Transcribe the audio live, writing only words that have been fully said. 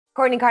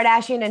Kourtney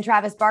Kardashian and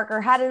Travis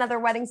Barker had another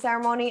wedding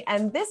ceremony,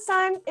 and this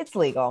time it's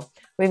legal.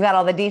 We've got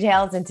all the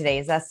details in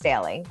today's Us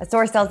Daily. A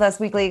source tells Us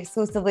Weekly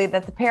exclusively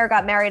that the pair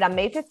got married on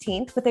May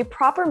 15th with a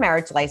proper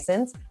marriage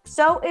license,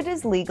 so it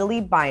is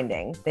legally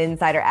binding. The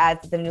insider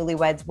adds that the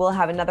newlyweds will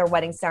have another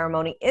wedding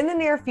ceremony in the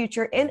near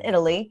future in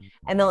Italy,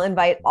 and they'll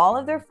invite all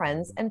of their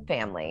friends and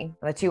family.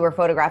 The two were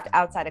photographed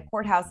outside a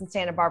courthouse in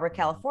Santa Barbara,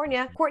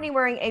 California, Kourtney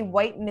wearing a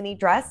white mini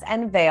dress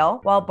and veil,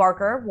 while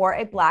Barker wore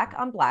a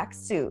black-on-black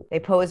suit. They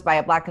posed by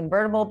a black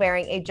convertible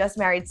bearing a just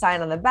married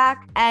sign on the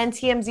back, and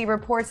TMZ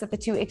reports that the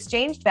two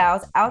exchanged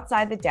vows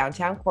outside the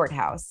downtown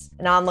courthouse.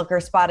 An onlooker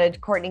spotted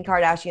Kourtney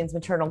Kardashian's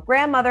maternal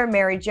grandmother,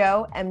 Mary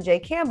Jo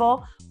MJ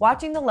Campbell,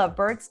 watching the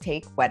lovebirds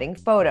take wedding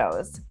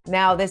photos.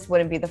 Now, this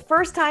wouldn't be the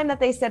first time that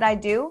they said I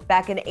do.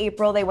 Back in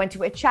April, they went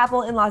to a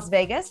chapel in Las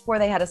Vegas where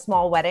they had a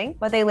small wedding,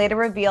 but they later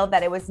revealed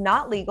that it was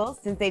not legal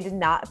since they did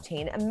not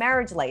obtain a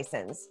marriage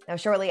license. Now,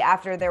 shortly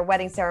after their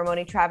wedding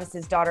ceremony,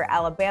 Travis's daughter,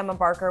 Alabama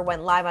Barker,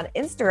 went live on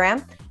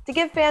Instagram to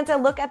give fans a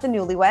look at the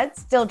newlyweds.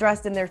 Still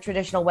dressed in their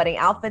traditional wedding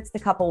outfits, the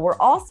couple were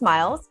all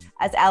smiles,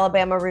 as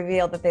Alabama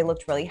revealed that they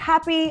looked really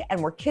happy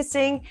and were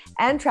kissing,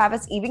 and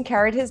Travis even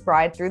carried his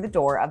bride through the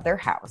door of their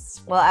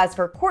house. Well, as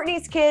for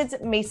Kourtney's kids,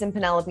 Mason,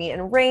 Penelope,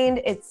 and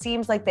Rain, it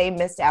seems like they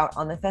missed out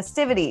on the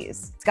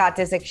festivities. Scott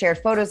Disick shared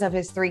photos of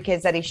his 3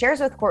 kids that he shares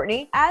with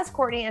Kourtney, as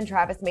Kourtney and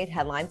Travis made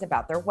headlines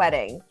about their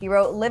wedding. He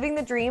wrote "Living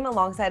the Dream"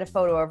 alongside a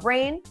photo of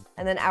Rain,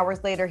 and then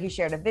hours later he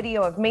shared a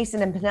video of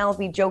Mason and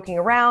Penelope joking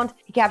around.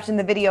 He captioned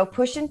the video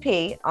 "Push and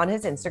Pee" on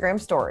his Instagram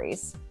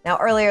stories. Now,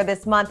 earlier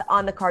this month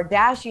on The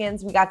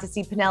Kardashians, we got to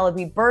see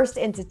Penelope burst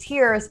into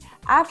tears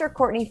after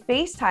Kourtney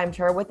FaceTimed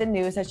her with the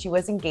news that she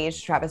was engaged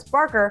to Travis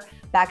Barker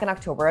back in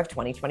October of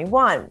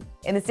 2021.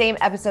 In the same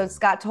episode,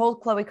 Scott told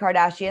Khloe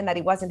Kardashian that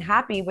he wasn't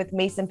happy with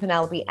Mason,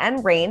 Penelope,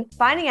 and Rain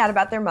finding out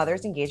about their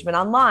mother's engagement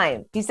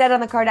online. He said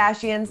on The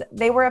Kardashians,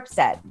 they were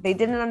upset. They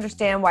didn't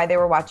understand why they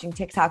were watching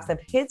TikToks of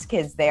his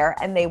kids there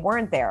and they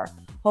weren't there.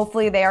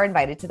 Hopefully they are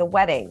invited to the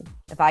wedding.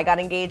 If I got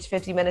engaged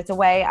 50 minutes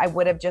away, I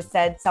would have just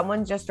said,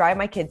 someone just drive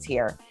my kids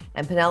here.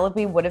 And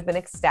Penelope would have been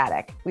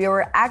ecstatic. We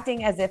were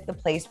acting as if the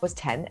place was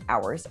 10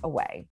 hours away.